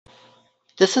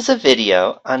This is a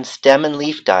video on stem and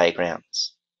leaf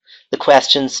diagrams. The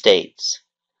question states,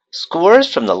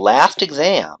 scores from the last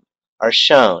exam are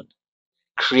shown.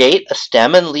 Create a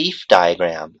stem and leaf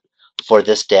diagram for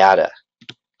this data.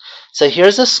 So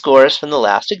here's the scores from the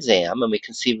last exam, and we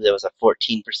can see there was a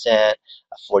 14%, a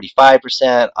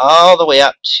 45%, all the way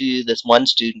up to this one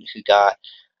student who got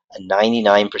a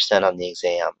 99% on the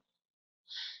exam.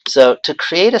 So to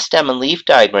create a stem and leaf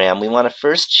diagram, we want to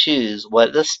first choose what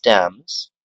are the stems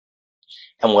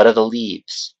and what are the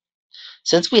leaves.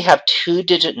 Since we have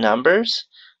two-digit numbers,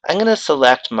 I'm going to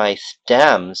select my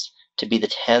stems to be the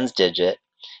tens digit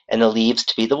and the leaves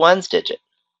to be the ones digit.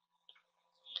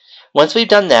 Once we've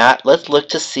done that, let's look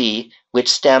to see which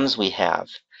stems we have.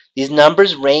 These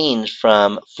numbers range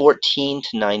from 14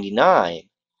 to 99.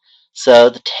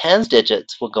 So the tens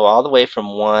digits will go all the way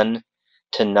from 1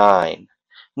 to 9.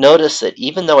 Notice that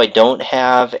even though I don't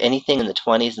have anything in the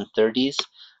 20s and 30s,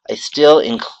 I still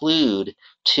include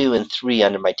 2 and 3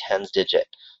 under my tens digit.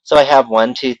 So I have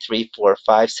 1, 2, 3, 4,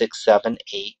 5, 6, 7,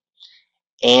 8,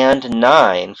 and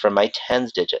 9 for my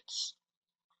tens digits.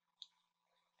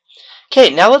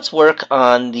 Okay, now let's work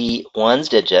on the ones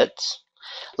digits.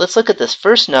 Let's look at this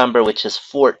first number, which is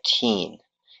 14.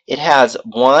 It has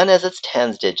 1 as its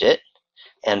tens digit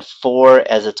and 4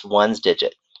 as its ones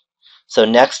digit. So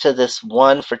next to this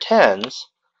 1 for tens,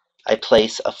 I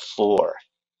place a 4.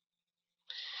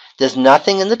 There's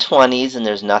nothing in the 20s and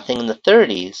there's nothing in the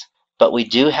 30s, but we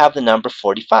do have the number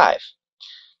 45.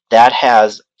 That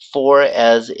has 4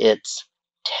 as its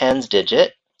tens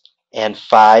digit and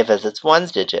 5 as its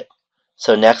ones digit.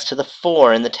 So next to the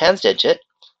 4 in the tens digit,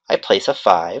 I place a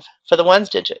 5 for the ones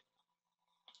digit.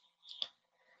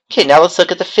 Okay, now let's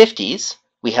look at the 50s.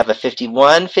 We have a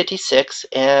 51, 56,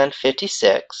 and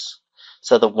 56.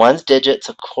 So the ones digits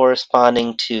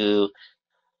corresponding to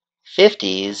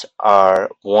 50s are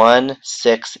 1,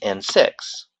 6, and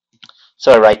 6.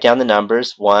 So I write down the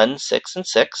numbers 1, 6, and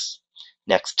 6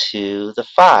 next to the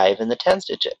 5 in the tens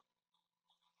digit.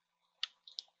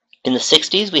 In the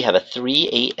 60s, we have a 3,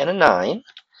 8, and a 9.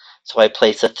 So I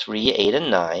place a 3, 8,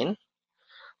 and 9.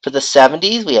 For the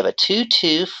 70s, we have a 2,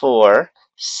 2, 4,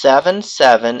 7,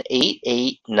 7, 8,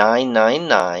 8, 9, 9,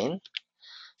 9.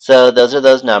 So those are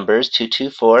those numbers, 2, 2,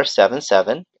 4, 7,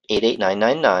 7, 8, 8, 9,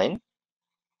 9, 9.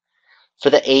 For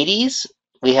the 80s,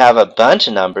 we have a bunch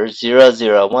of numbers, 0,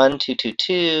 0, 1, 2, 2,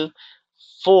 2,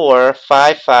 4,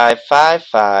 5, 5, 5,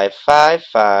 5, 5,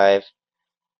 5,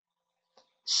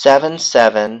 7,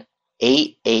 7,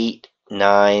 8, 8,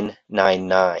 9, 9,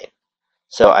 9.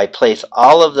 So I place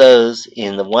all of those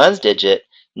in the ones digit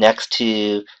next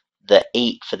to the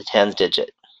 8 for the tens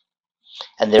digit.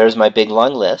 And there's my big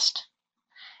long list.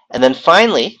 And then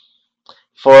finally,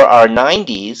 for our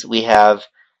 90s, we have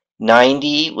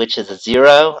 90, which is a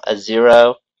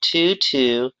 0, 2,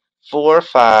 2, 4,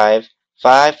 5,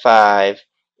 5, 5,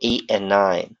 8, and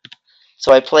 9.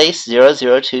 So I place 0,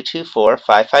 0, 2, 2, 4,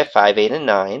 5, 5, 5, 8, and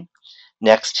 9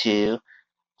 next to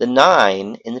the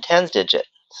 9 in the tens digit.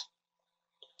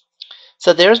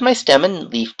 So there's my stem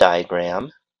and leaf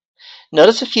diagram.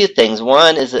 Notice a few things.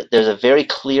 One is that there's a very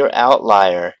clear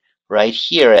outlier right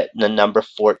here at the number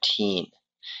 14.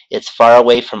 It's far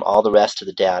away from all the rest of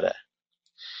the data.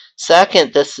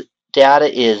 Second, this data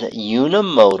is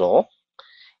unimodal,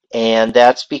 and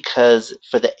that's because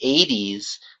for the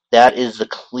 80s, that is the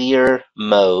clear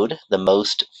mode, the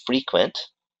most frequent.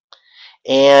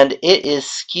 And it is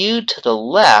skewed to the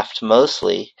left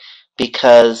mostly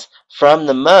because from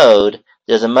the mode,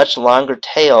 there's a much longer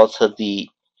tail for the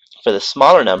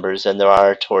smaller numbers than there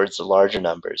are towards the larger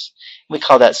numbers. We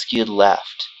call that skewed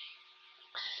left.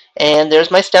 And there's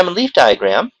my stem and leaf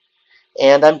diagram,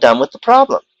 and I'm done with the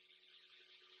problem.